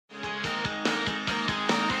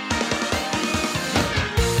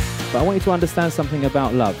But I want you to understand something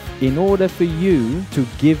about love. In order for you to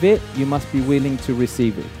give it, you must be willing to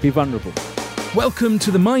receive it. Be vulnerable. Welcome to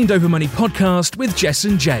the Mind Over Money podcast with Jess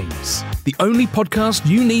and James. The only podcast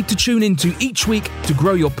you need to tune into each week to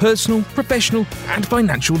grow your personal, professional, and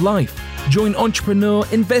financial life. Join entrepreneur,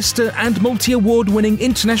 investor, and multi-award-winning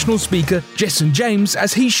international speaker Jess and James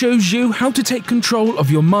as he shows you how to take control of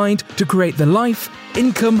your mind to create the life,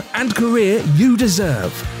 income, and career you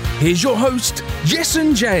deserve. Here's your host, Jess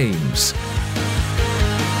and James.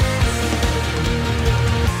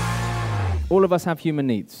 All of us have human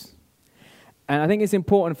needs. And I think it's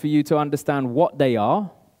important for you to understand what they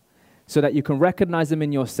are so that you can recognize them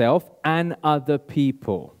in yourself and other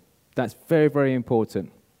people. That's very, very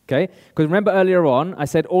important. Okay? Because remember earlier on, I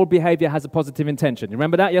said all behavior has a positive intention. You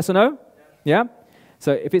remember that? Yes or no? Yeah?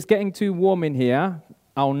 So if it's getting too warm in here,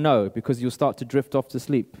 I'll know because you'll start to drift off to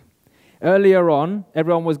sleep. Earlier on,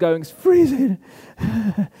 everyone was going, it's freezing,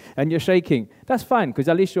 and you're shaking. That's fine because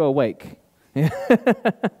at least you're awake.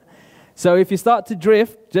 So if you start to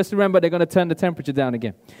drift, just remember they're going to turn the temperature down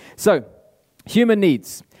again. So, human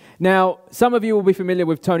needs. Now, some of you will be familiar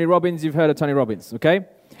with Tony Robbins. You've heard of Tony Robbins, okay?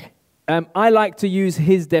 I like to use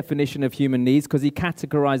his definition of human needs because he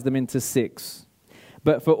categorized them into 6.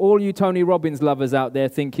 But for all you Tony Robbins lovers out there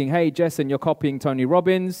thinking, hey, Jason, you're copying Tony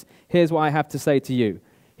Robbins, here's what I have to say to you.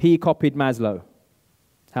 He copied Maslow.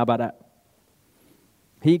 How about that?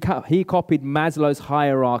 He copied Maslow's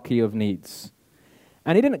hierarchy of needs.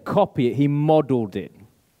 And he didn't copy it, he modeled it.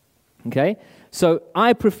 Okay? So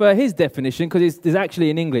I prefer his definition because it's actually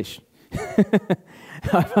in English.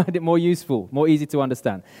 I find it more useful, more easy to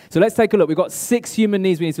understand. So let's take a look. We've got 6 human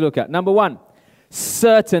needs we need to look at. Number 1,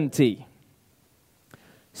 certainty.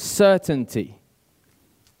 Certainty.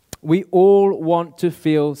 We all want to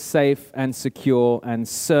feel safe and secure and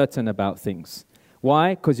certain about things.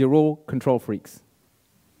 Why? Because you're all control freaks.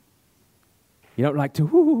 You don't like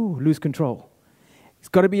to lose control. It's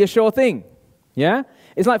got to be a sure thing. Yeah?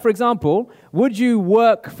 It's like, for example, would you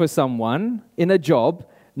work for someone in a job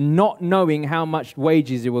not knowing how much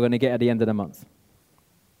wages you were going to get at the end of the month?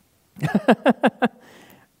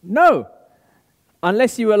 No.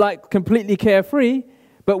 Unless you were like completely carefree.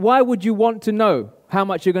 But why would you want to know how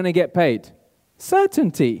much you're going to get paid?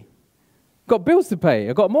 Certainty. Got bills to pay.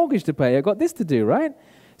 I've got a mortgage to pay. I've got this to do, right?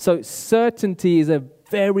 So certainty is a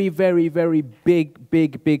very, very, very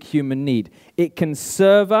big human need. It can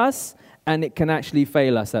serve us and it can actually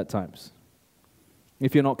fail us at times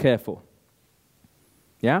if you're not careful.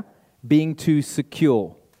 Yeah? Being too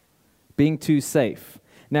secure, being too safe.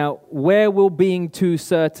 Now, where will being too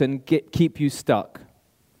certain keep you stuck?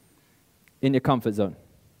 In your comfort zone.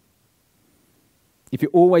 If you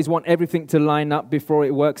always want everything to line up before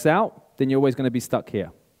it works out, then you're always going to be stuck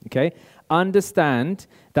here. Okay? Understand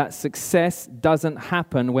that success doesn't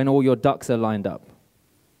happen when all your ducks are lined up.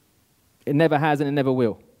 It never has and it never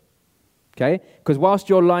will. Okay? Because whilst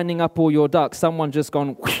you're lining up all your ducks, someone just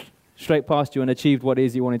gone straight past you and achieved what it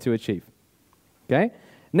is you wanted to achieve. Okay?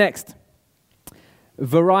 Next.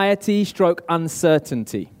 Variety stroke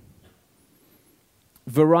uncertainty.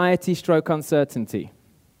 Variety stroke uncertainty.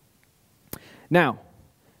 Now,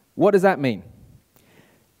 what does that mean?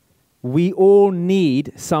 We all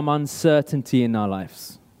need some uncertainty in our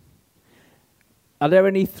lives. Are there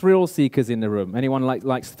any thrill seekers in the room? Anyone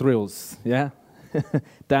likes thrills? Yeah?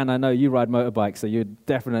 Dan, I know you ride motorbikes, so you're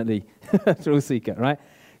definitely a thrill seeker, right?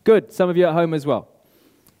 Good. Some of you at home as well.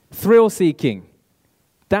 Thrill seeking.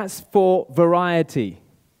 That's for variety.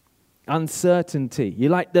 Uncertainty. You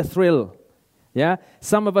like the thrill. Yeah?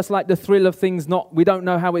 Some of us like the thrill of things we don't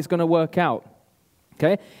know how it's going to work out.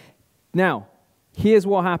 Okay? Now, here's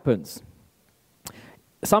what happens.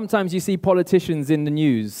 Sometimes you see politicians in the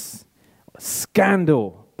news.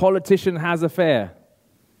 Scandal. Politician has affair.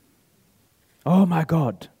 Oh my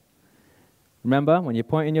God. Remember when you're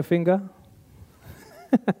pointing your finger?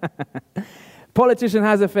 Politician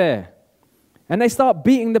has affair. And they start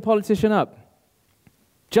beating the politician up.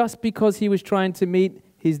 Just because he was trying to meet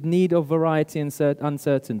his need of variety and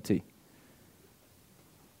uncertainty.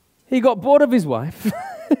 He got bored of his wife,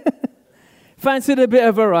 fancied a bit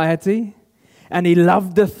of variety, and he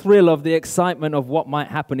loved the thrill of the excitement of what might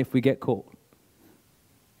happen if we get caught.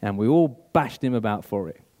 And we all bashed him about for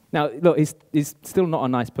it. Now, look, he's still not a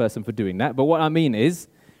nice person for doing that, but what I mean is,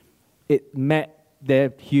 it met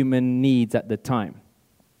their human needs at the time.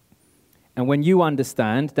 And when you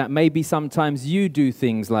understand that maybe sometimes you do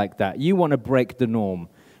things like that, you want to break the norm.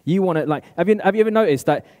 You want to, like, have you ever noticed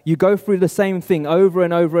that you go through the same thing over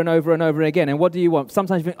and over and over and over again, and what do you want?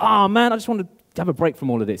 Sometimes you think, oh man, I just want to have a break from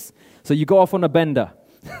all of this. So you go off on a bender.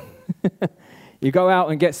 You go out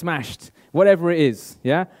and get smashed, whatever it is,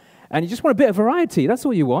 yeah? And you just want a bit of variety. That's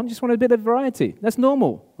all you want. You just want a bit of variety. That's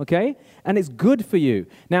normal, okay? And it's good for you.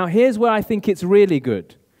 Now, here's where I think it's really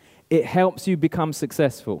good. It helps you become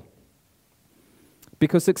successful.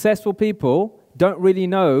 Because successful people don't really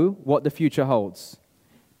know what the future holds,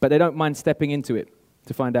 but they don't mind stepping into it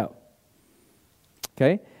to find out.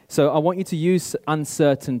 Okay? So I want you to use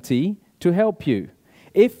uncertainty to help you.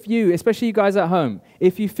 If you, especially you guys at home,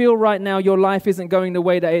 if you feel right now your life isn't going the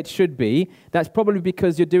way that it should be, that's probably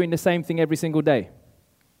because you're doing the same thing every single day.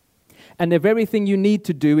 And the very thing you need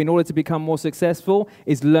to do in order to become more successful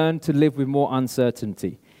is learn to live with more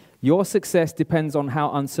uncertainty. Your success depends on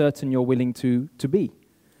how uncertain you're willing to be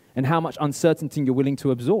and how much uncertainty you're willing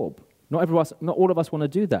to absorb. Not all of us want to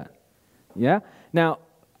do that. Yeah? Now,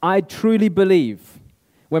 I truly believe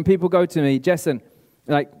when people go to me, Jesson,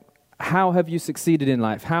 like, how have you succeeded in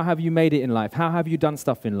life? How have you made it in life? How have you done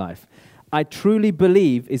stuff in life? I truly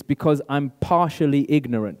believe it's because I'm partially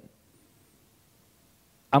ignorant.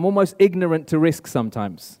 I'm almost ignorant to risk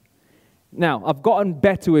sometimes. Now, I've gotten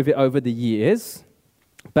better with it over the years,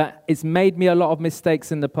 but it's made me a lot of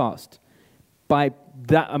mistakes in the past by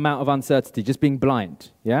that amount of uncertainty, just being blind,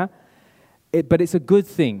 yeah? But it's a good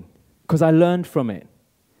thing because I learned from it,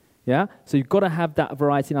 yeah? So you've got to have that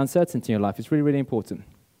variety and uncertainty in your life. It's really, really important.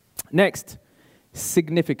 Next,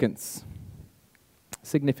 significance.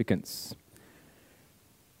 Significance.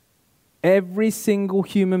 Every single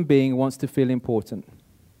human being wants to feel important.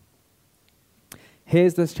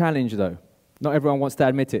 Here's the challenge, though. Not everyone wants to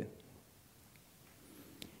admit it.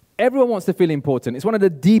 Everyone wants to feel important. It's one of the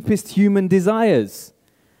deepest human desires.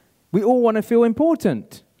 We all want to feel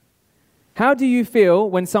important. How do you feel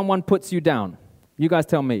when someone puts you down? You guys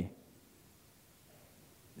tell me.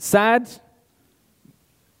 Sad?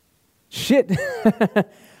 Shit,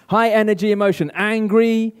 high energy emotion,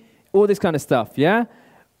 angry, all this kind of stuff, yeah?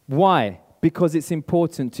 Why? Because it's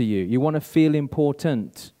important to you. You want to feel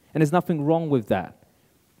important. And there's nothing wrong with that,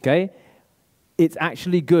 okay? It's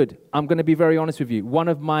actually good. I'm going to be very honest with you. One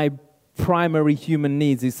of my primary human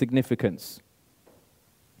needs is significance.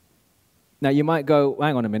 Now, you might go,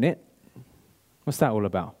 hang on a minute. What's that all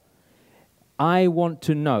about? I want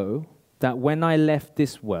to know that when I left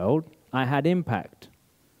this world, I had impact.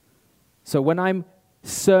 So when I'm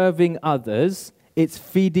serving others, it's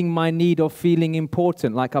feeding my need of feeling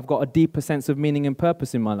important, like I've got a deeper sense of meaning and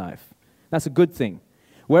purpose in my life. That's a good thing.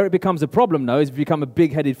 Where it becomes a problem, though, is if you become a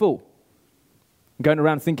big-headed fool, going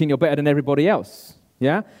around thinking you're better than everybody else.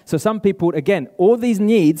 Yeah? So some people, again, all these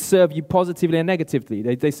needs serve you positively and negatively.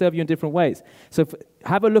 They serve you in different ways. So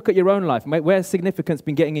have a look at your own life. Where's significance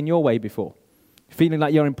been getting in your way before? Feeling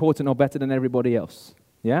like you're important or better than everybody else.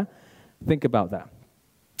 Yeah? Think about that.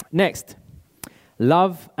 Next,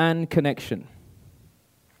 love and connection.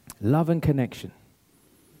 Love and connection.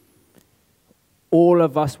 All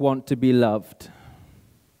of us want to be loved.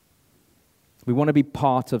 We want to be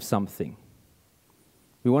part of something.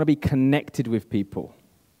 We want to be connected with people.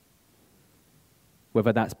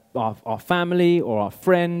 Whether that's our family or our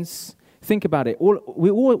friends. Think about it. We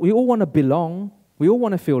all want to belong. We all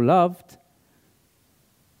want to feel loved.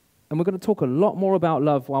 And we're going to talk a lot more about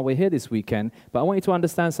love while we're here this weekend, but I want you to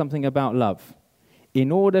understand something about love.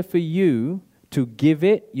 In order for you to give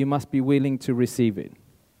it, you must be willing to receive it.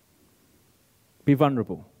 Be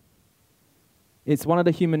vulnerable. It's one of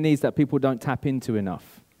the human needs that people don't tap into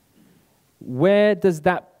enough. Where does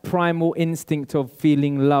that primal instinct of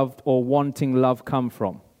feeling loved or wanting love come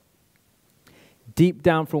from? Deep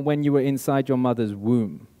down from when you were inside your mother's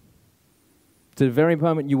womb. To the very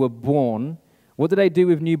moment you were born. What do they do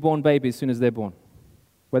with newborn babies as soon as they're born?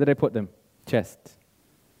 Where do they put them? Chest.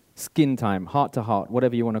 Skin time, heart to heart,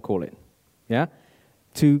 whatever you want to call it. Yeah?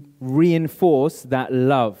 To reinforce that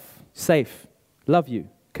love. Safe. Love you.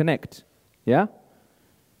 Connect. Yeah?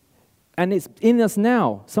 And it's in us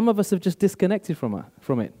now. Some of us have just disconnected from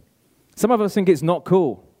it. Some of us think it's not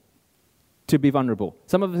cool to be vulnerable.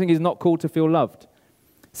 Some of us think it's not cool to feel loved.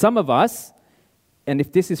 Some of us, and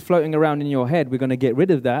if this is floating around in your head, we're going to get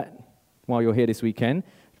rid of that while you're here this weekend,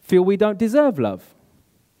 feel we don't deserve love.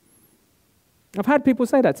 I've had people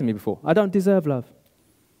say that to me before. I don't deserve love.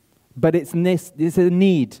 But it's a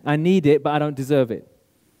need. I need it, but I don't deserve it.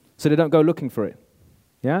 So they don't go looking for it.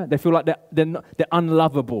 Yeah? They feel like they're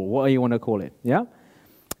unlovable, whatever you want to call it. Yeah?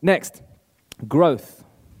 Next, growth.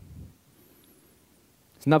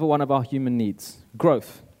 It's another one of our human needs.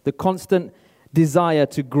 Growth. The constant desire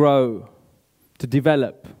to grow, to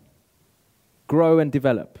develop. Grow and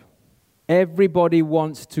develop. Everybody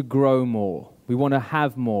wants to grow more. We want to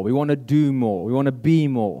have more. We want to do more. We want to be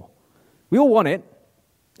more. We all want it.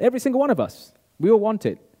 Every single one of us. We all want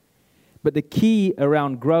it. But the key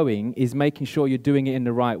around growing is making sure you're doing it in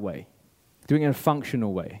the right way. Doing it in a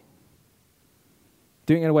functional way.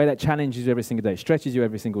 Doing it in a way that challenges you every single day, stretches you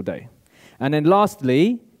every single day. And then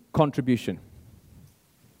lastly, contribution.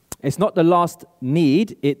 It's not the last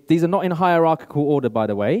need. These are not in hierarchical order, by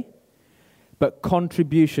the way, but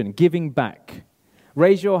contribution, giving back.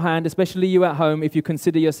 Raise your hand, especially you at home, if you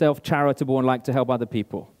consider yourself charitable and like to help other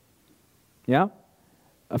people. Yeah?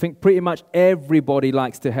 I think pretty much everybody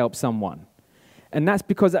likes to help someone. And that's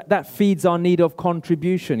because that feeds our need of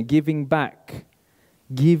contribution, giving back,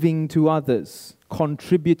 giving to others,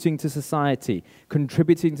 contributing to society,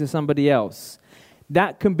 contributing to somebody else.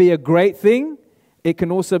 That can be a great thing. It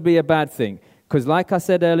can also be a bad thing. Because like I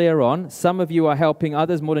said earlier on, some of you are helping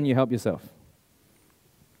others more than you help yourself.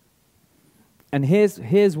 And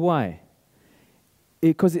here's why.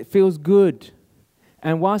 Because it feels good.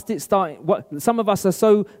 And whilst some of us are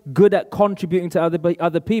so good at contributing to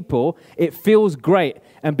other people, it feels great.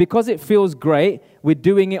 And because it feels great, we're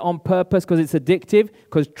doing it on purpose because it's addictive,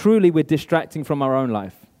 because truly we're distracting from our own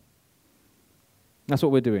life. That's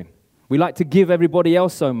what we're doing. We like to give everybody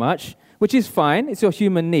else so much, which is fine. It's your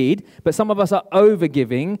human need. But some of us are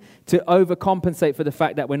over-giving to overcompensate for the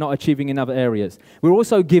fact that we're not achieving in other areas. We're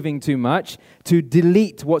also giving too much to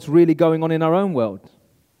delete what's really going on in our own world.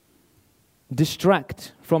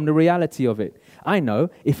 Distract from the reality of it. I know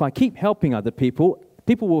if I keep helping other people,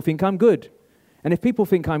 people will think I'm good. And if people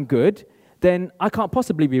think I'm good, then I can't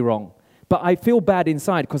possibly be wrong. But I feel bad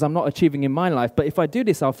inside because I'm not achieving in my life. But if I do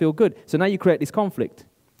this, I'll feel good. So now you create this conflict.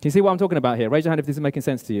 Can you see what I'm talking about here? Raise your hand if this is making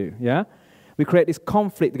sense to you. Yeah? We create this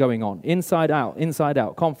conflict going on. Inside out,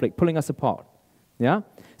 conflict, pulling us apart. Yeah?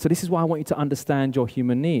 So this is why I want you to understand your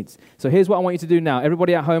human needs. So here's what I want you to do now.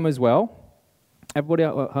 Everybody at home as well.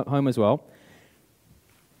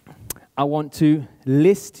 I want to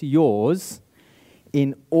list yours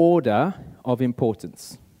in order of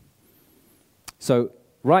importance. So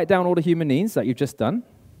write down all the human needs that you've just done,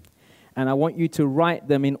 and I want you to write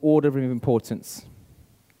them in order of importance.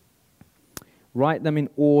 Write them in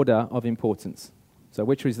order of importance. So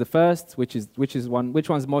which is the first, which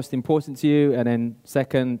one's most important to you, and then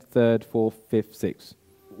second, third, fourth, fifth, sixth.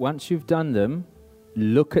 Once you've done them,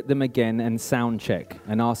 look at them again and sound check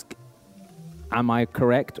and ask, am I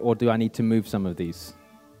correct, or do I need to move some of these?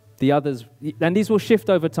 The others, and these will shift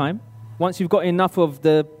over time. Once you've got enough of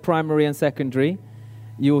the primary and secondary,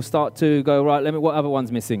 you'll start to go, right, what other one's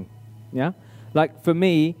missing? Yeah? Like for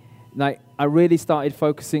me, I really started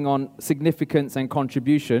focusing on significance and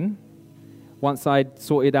contribution once I'd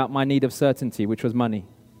sorted out my need of certainty, which was money.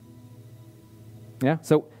 Yeah?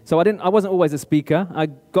 So I wasn't always a speaker. I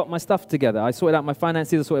got my stuff together. I sorted out my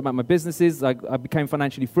finances, I sorted out my businesses, I became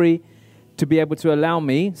financially free, to be able to allow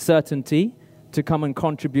me certainty to come and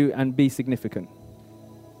contribute and be significant.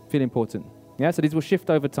 Feel important. Yeah, so these will shift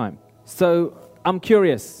over time. So I'm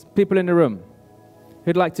curious, people in the room,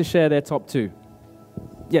 who'd like to share their top two?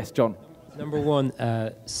 Yes, John. Number one,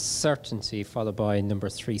 certainty, followed by number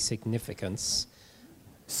three, significance.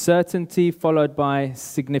 Certainty followed by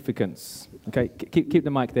significance. Okay, keep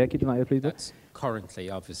the mic there. Keep the mic there, please. That's currently,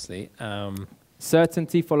 obviously.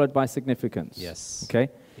 Certainty followed by significance. Yes. Okay.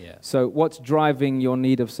 Yeah. So what's driving your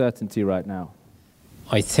need of certainty right now?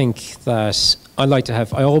 I think that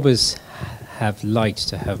I always have liked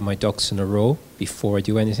to have my ducks in a row before I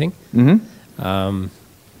do anything. Mm-hmm.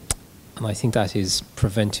 And I think that is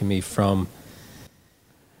preventing me from...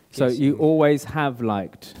 So you always have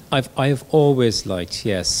liked? I have always liked,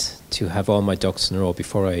 yes, to have all my ducks in a row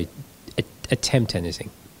before I attempt anything.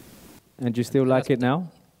 And do you still like it now?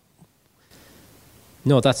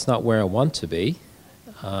 No, that's not where I want to be.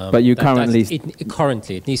 But you currently...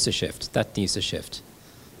 Currently, it needs to shift. That needs to shift.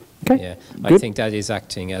 Okay. Yeah, good. I think that is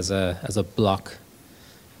acting as a block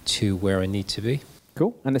to where I need to be.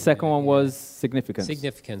 Cool. And the second one was significance.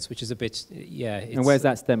 Significance, which is a bit, yeah. And where's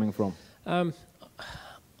that stemming from?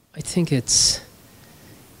 I think it's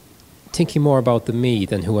thinking more about the me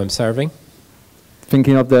than who I'm serving.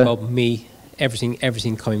 Thinking of the... About me,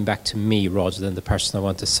 everything coming back to me rather than the person I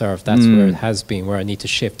want to serve. That's where it has been, where I need to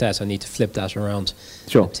shift that. I need to flip that around.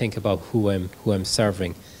 Sure. And think about who I'm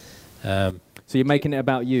serving. So you're making it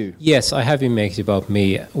about you? Yes, I have been making it about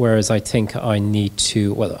me, whereas I think I need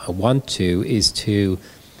to, I want to, is to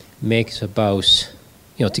make it about,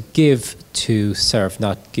 to give to serve,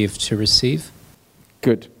 not give to receive.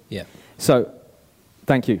 Good. Yeah. So,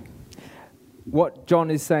 thank you. What John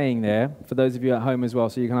is saying there, for those of you at home as well,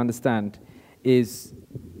 so you can understand, is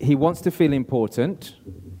he wants to feel important,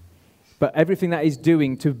 but everything that he's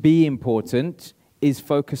doing to be important is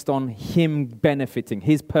focused on him benefiting,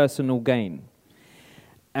 his personal gain.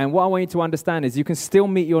 And what I want you to understand is you can still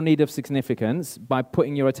meet your need of significance by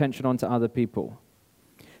putting your attention onto other people.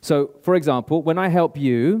 So, for example, when I help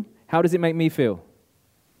you, how does it make me feel?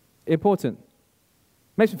 Important.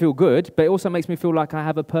 Makes me feel good, but it also makes me feel like I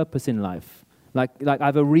have a purpose in life. Like I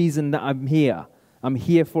have a reason that I'm here. I'm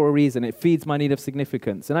here for a reason. It feeds my need of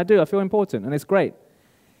significance. And I do. I feel important, and it's great.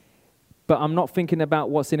 But I'm not thinking about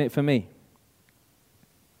what's in it for me.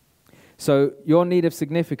 So your need of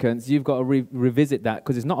significance, you've got to revisit that,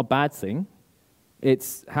 because it's not a bad thing.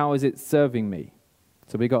 It's how is it serving me?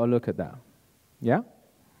 So we've got to look at that. Yeah?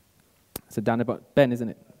 So down about Ben, isn't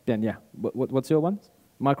it? Ben, yeah. What's your one?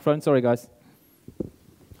 Microphone. Sorry, guys.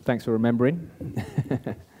 Thanks for remembering.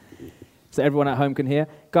 So everyone at home can hear.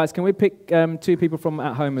 Guys, can we pick 2 people from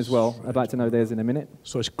at home as well? I'd like to know theirs in a minute.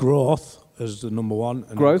 So it's growth as the number one,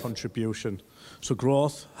 and growth. Contribution. So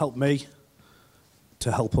growth, help me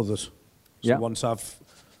to help others. So yeah. Once I've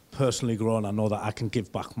personally grown, I know that I can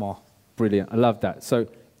give back more. Brilliant. I love that. So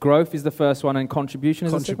growth is the first one, and contribution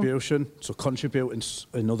is the second? Contribution. So contribute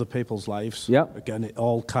in other people's lives. Yeah. Again, it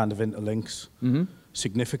all kind of interlinks. Mm-hmm.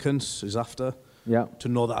 Significance is after. Yeah. To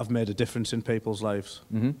know that I've made a difference in people's lives.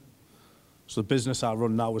 Mm-hmm. So the business I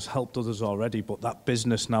run now has helped others already, but that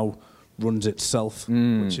business now runs itself,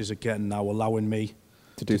 which is again now allowing me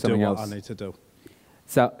to do something else. What I need to do.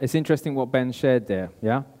 So it's interesting what Ben shared there,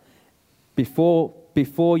 yeah?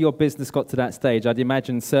 Before your business got to that stage, I'd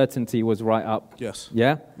imagine certainty was right up. Yes.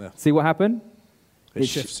 Yeah? See what happened? It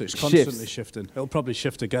shifts. It's constantly shifting. It'll probably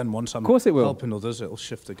shift again once I'm helping others. It'll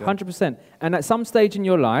shift again. 100%. And at some stage in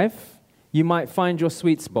your life, you might find your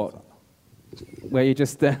sweet spot where you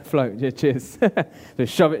just float. Yeah, cheers.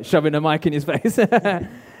 Just shoving a mic in his face.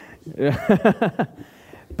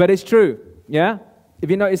 But it's true, yeah? If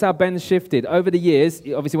you notice how Ben's shifted, over the years,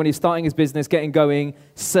 obviously when he's starting his business, getting going,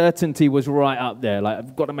 certainty was right up there. Like,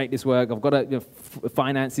 I've got to make this work. I've got to,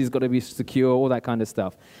 finances got to be secure, all that kind of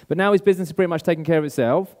stuff. But now his business is pretty much taking care of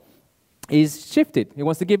itself. He's shifted. He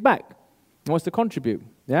wants to give back. He wants to contribute,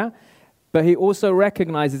 yeah? But he also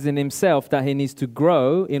recognizes in himself that he needs to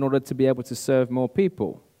grow in order to be able to serve more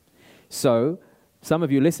people. So some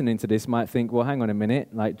of you listening to this might think, well, hang on a minute.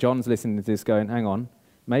 Like John's listening to this going, hang on.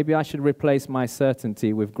 Maybe I should replace my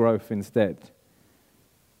certainty with growth instead.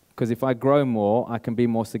 Because if I grow more, I can be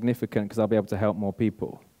more significant because I'll be able to help more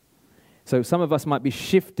people. So some of us might be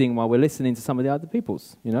shifting while we're listening to some of the other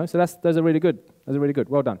people's, you know. So those are really good. Those are really good.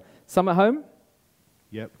 Well done. Some at home?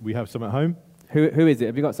 Yep, we have some at home. Who is it?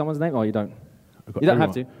 Have you got someone's name? Oh, you don't. You don't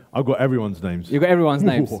have to. I've got everyone's names. You've got everyone's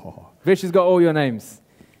names. Vish has got all your names.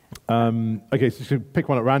 Okay, so just pick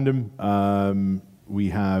one at random. We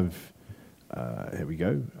have, here we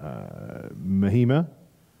go, Mahima.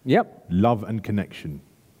 Yep. Love and Connection.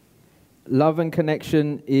 Love and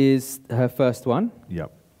Connection is her first one.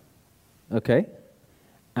 Yep. Okay.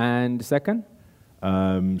 And the second?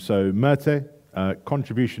 So Merte,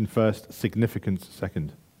 contribution first, significance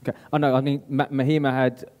second. Okay. Oh, no, I mean, Mahima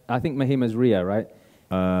had, I think Mahima's Ria, right?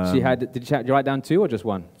 She had, did you write down 2 or just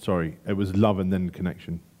 1? Sorry, it was love and then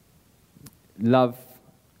connection. Love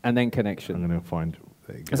and then connection. I'm going to find...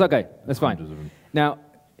 It's okay, that's fine. Now,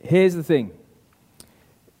 here's the thing.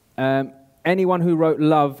 Anyone who wrote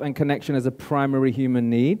love and connection as a primary human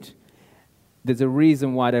need, there's a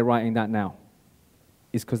reason why they're writing that now.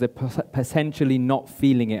 It's because they're potentially not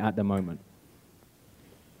feeling it at the moment.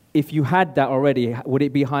 If you had that already, would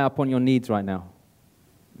it be high up on your needs right now?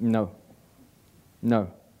 No.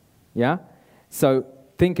 No. Yeah? So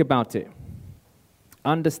think about it.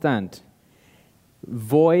 Understand.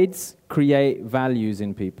 Voids create values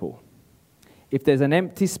in people. If there's an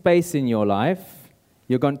empty space in your life,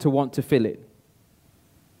 you're going to want to fill it.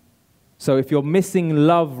 So if you're missing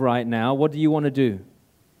love right now, what do you want to do?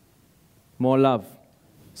 More love.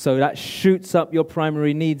 So that shoots up your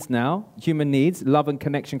primary needs now, human needs. Love and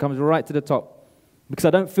connection comes right to the top. Because I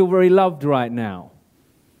don't feel very loved right now.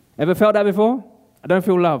 Ever felt that before? I don't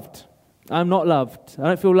feel loved. I'm not loved. I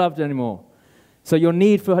don't feel loved anymore. So your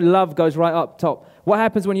need for love goes right up top. What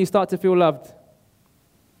happens when you start to feel loved?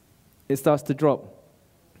 It starts to drop.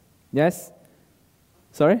 Yes?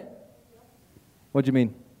 Sorry? What do you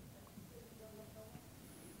mean?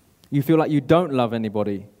 You feel like you don't love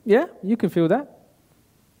anybody. Yeah, you can feel that.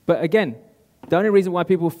 But again, the only reason why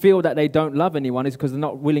people feel that they don't love anyone is because they're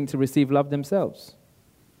not willing to receive love themselves.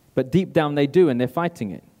 But deep down they do, and they're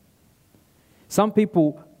fighting it. Some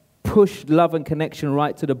people push love and connection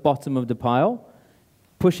right to the bottom of the pile,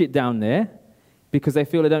 push it down there, because they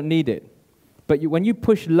feel they don't need it. But when you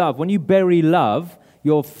push love, when you bury love,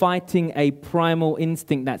 you're fighting a primal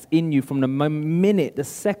instinct that's in you from the minute, the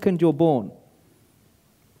second you're born.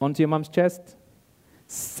 Onto your mum's chest.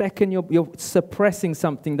 Second, you're suppressing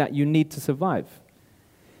something that you need to survive.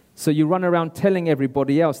 So you run around telling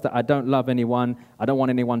everybody else that I don't love anyone, I don't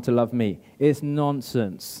want anyone to love me. It's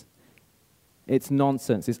nonsense. It's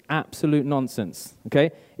nonsense. It's absolute nonsense.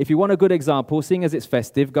 Okay? If you want a good example, seeing as it's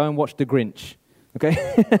festive, go and watch The Grinch. Okay?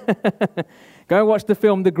 Go and watch the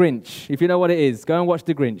film The Grinch. If you know what it is, go and watch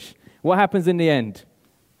The Grinch. What happens in the end?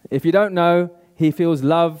 If you don't know, he feels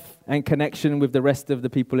love and connection with the rest of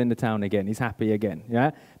the people in the town again. He's happy again.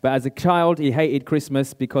 Yeah? But as a child, he hated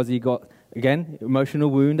Christmas because he got, again, emotional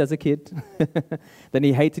wound as a kid. Then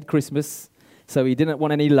he hated Christmas. So he didn't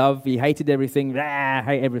want any love. He hated everything.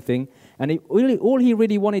 Hate everything. And all he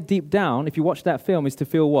really wanted deep down, if you watch that film, is to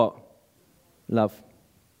feel what? Love.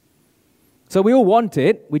 So we all want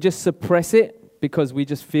it. We just suppress it because we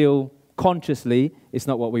just feel consciously it's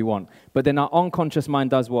not what we want. But then our unconscious mind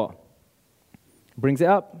does what? Brings it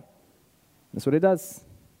up. That's what it does.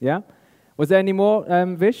 Yeah? Was there any more,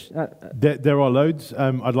 Vish? There are loads.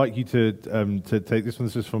 I'd like you to take this one.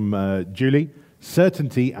 This is from Julie.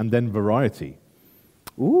 Certainty and then variety.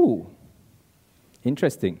 Ooh,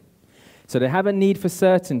 interesting. So they have a need for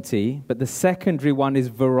certainty, but the secondary one is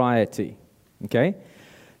variety. Okay?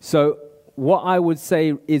 So what I would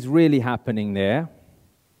say is really happening there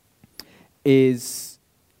is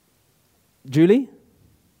Julie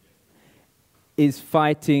is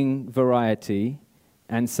fighting variety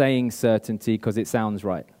and saying certainty because it sounds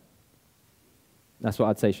right. That's what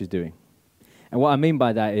I'd say she's doing. And what I mean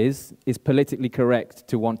by that is politically correct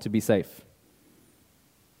to want to be safe.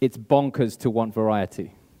 It's bonkers to want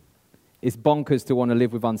variety. It's bonkers to want to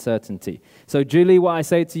live with uncertainty. So, Julie, what I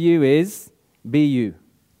say to you is, be you.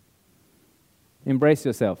 Embrace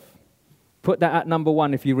yourself. Put that at number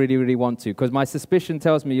one if you really, really want to, because my suspicion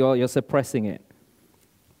tells me you're suppressing it.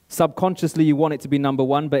 Subconsciously, you want it to be number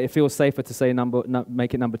one, but it feels safer to say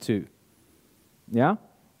make it number two. Yeah?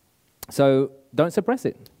 So, don't suppress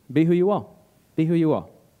it. Be who you are. Be who you are.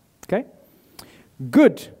 Okay?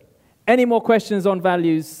 Good. Any more questions on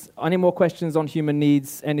values? Any more questions on human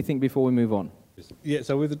needs? Anything before we move on? Yeah,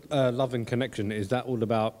 so with love and connection, is that all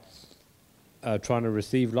about trying to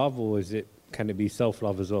receive love, or can it be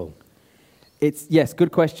self-love as well? Yes,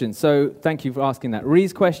 good question. So thank you for asking that.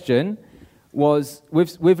 Ree's question was,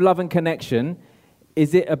 with love and connection,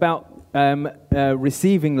 is it about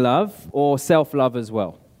receiving love or self-love as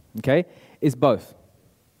well? Okay? It's both.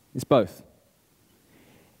 It's both.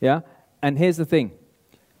 Yeah? And here's the thing.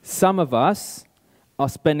 Some of us are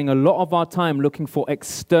spending a lot of our time looking for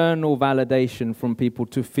external validation from people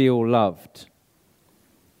to feel loved.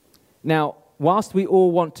 Now, whilst we all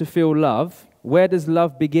want to feel love, where does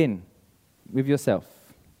love begin? With yourself.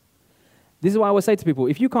 This is what I would say to people.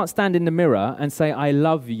 If you can't stand in the mirror and say, I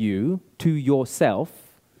love you to yourself,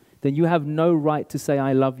 then you have no right to say,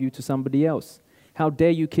 I love you to somebody else. How dare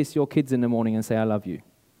you kiss your kids in the morning and say, I love you?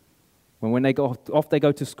 When they go off, they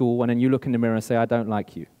go to school, and then you look in the mirror and say, I don't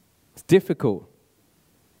like you. It's difficult.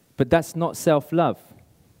 But that's not self-love.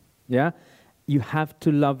 Yeah? You have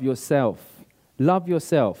to love yourself. Love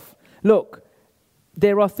yourself. Look,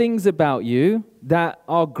 there are things about you that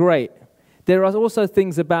are great. There are also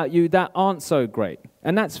things about you that aren't so great.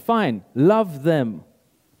 And that's fine. Love them.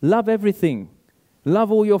 Love everything.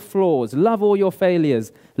 Love all your flaws. Love all your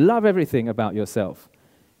failures. Love everything about yourself.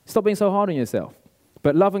 Stop being so hard on yourself.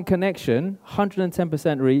 But love and connection,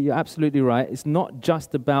 110%, you're absolutely right. It's not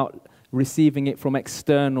just about receiving it from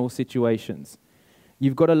external situations.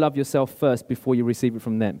 You've got to love yourself first before you receive it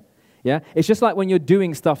from them. Yeah? It's just like when you're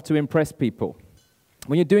doing stuff to impress people.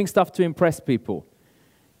 When you're doing stuff to impress people,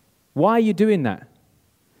 why are you doing that?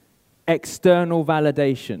 External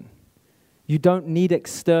validation. You don't need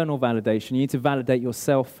external validation. You need to validate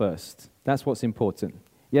yourself first. That's what's important.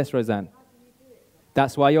 Yes, Roseanne? How do you do it?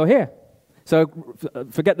 That's why you're here. So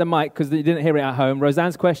forget the mic because you didn't hear it at home.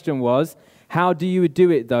 Roseanne's question was, how do you do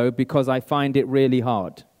it though? Because I find it really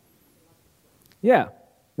hard. Yeah,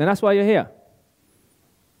 then that's why you're here.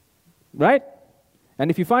 Right? And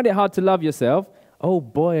if you find it hard to love yourself, oh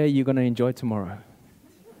boy, are you going to enjoy tomorrow.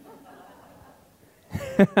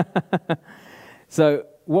 So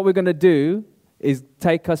what we're going to do is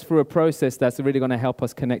take us through a process that's really going to help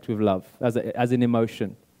us connect with love as an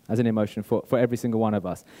emotion for every single one of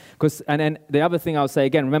us. And then the other thing I'll say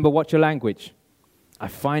again, remember, watch your language. I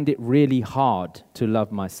find it really hard to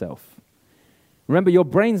love myself. Remember, your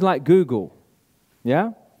brain's like Google.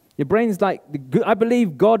 Yeah? Your brain's like, I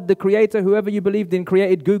believe God, the creator, whoever you believed in,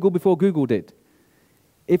 created Google before Google did.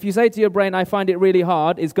 If you say to your brain, I find it really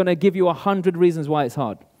hard, it's going to give you 100 reasons why it's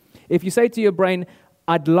hard. If you say to your brain,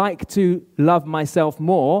 I'd like to love myself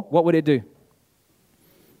more, what would it do?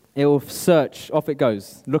 It will search, off it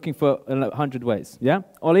goes, looking for 100 ways. Yeah?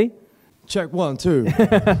 Ollie? Check 1, 2.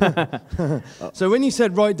 So when you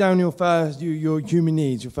said write down your human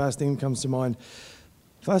needs, your first thing that comes to mind,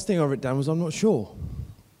 first thing I wrote down was I'm not sure.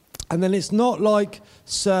 And then it's not like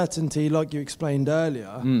certainty like you explained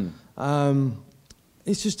earlier.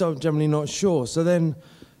 It's just I'm generally not sure. So then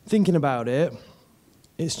thinking about it,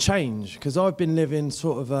 it's changed because I've been living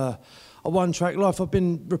sort of a one-track life. I've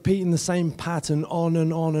been repeating the same pattern on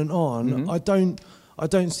and on and on. I don't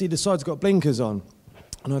see the sides. I've got blinkers on.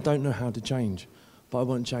 And I don't know how to change, but I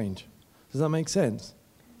want change. Does that make sense?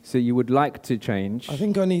 So you would like to change. I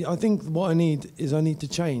think what I need is I need to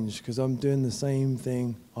change because I'm doing the same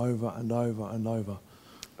thing over and over and over.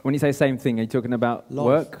 When you say same thing, are you talking about Life.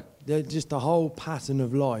 work? Just the whole pattern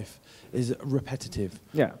of life is repetitive.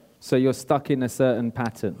 Yeah. So you're stuck in a certain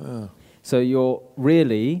pattern. So you're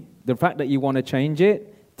really, the fact that you want to change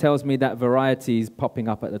it tells me that variety is popping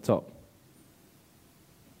up at the top.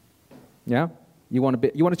 Yeah? You want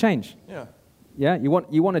to change. Yeah. Yeah, you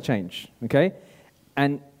want to change, okay?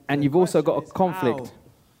 And you've also got a conflict. How.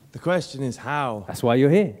 The question is how. That's why you're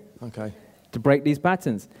here. Okay. To break these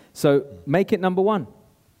patterns. So make it number one.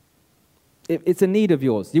 It's a need of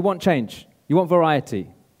yours. You want change. You want variety.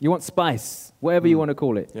 You want spice, whatever you want to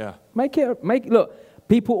call it. Yeah. Look,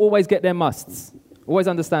 people always get their musts. Always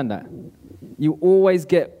understand that. You always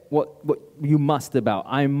get what you must about.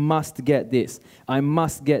 I must get this. I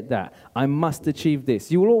must get that. I must achieve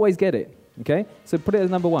this. You will always get it, okay? So put it as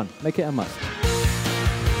number one. Make it a must.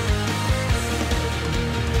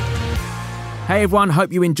 Hey everyone,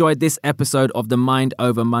 hope you enjoyed this episode of the Mind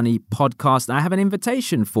Over Money podcast. I have an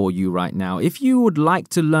invitation for you right now. If you would like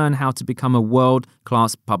to learn how to become a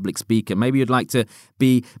world-class public speaker, maybe you'd like to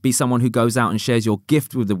be someone who goes out and shares your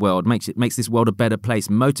gift with the world, makes this world a better place,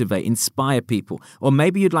 motivate, inspire people. Or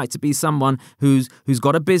maybe you'd like to be someone who's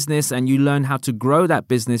got a business and you learn how to grow that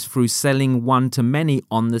business through selling one-to-many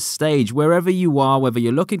on the stage. Wherever you are, whether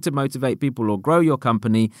you're looking to motivate people or grow your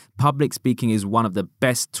company, public speaking is one of the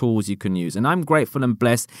best tools you can use. And I'm grateful and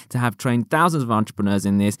blessed to have trained thousands of entrepreneurs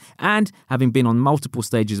in this and having been on multiple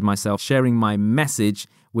stages myself, sharing my message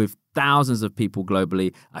with thousands of people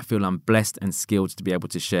globally. I feel I'm blessed and skilled to be able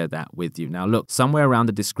to share that with you. Now, look, somewhere around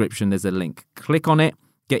the description, there's a link. Click on it,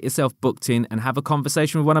 get yourself booked in and have a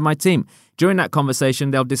conversation with one of my team. During that conversation,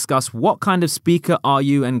 they'll discuss what kind of speaker are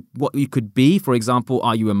you and what you could be. For example,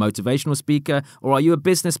 are you a motivational speaker or are you a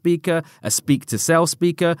business speaker, a speak-to-sell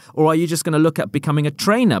speaker, or are you just going to look at becoming a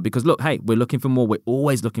trainer? Because look, hey, we're looking for more. We're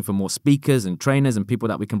always looking for more speakers and trainers and people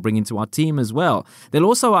that we can bring into our team as well. They'll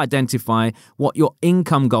also identify what your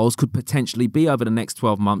income goals could potentially be over the next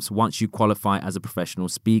 12 months once you qualify as a professional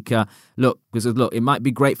speaker. Look, it might be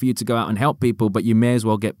great for you to go out and help people, but you may as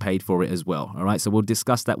well get paid for it as well. All right, so we'll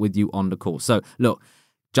discuss that with you on the call. So look,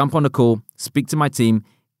 jump on the call, speak to my team,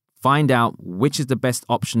 find out which is the best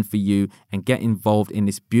option for you and get involved in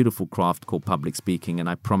this beautiful craft called public speaking. And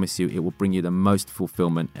I promise you, it will bring you the most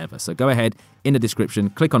fulfillment ever. So go ahead in the description,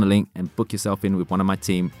 click on the link and book yourself in with one of my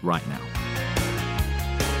team right now.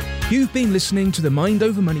 You've been listening to the Mind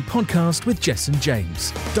Over Money podcast with Jess and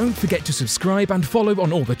James. Don't forget to subscribe and follow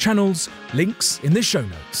on all the channels, links in the show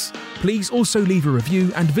notes. Please also leave a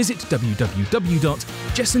review and visit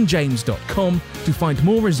www.jessandjames.com to find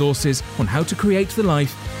more resources on how to create the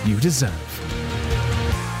life you deserve.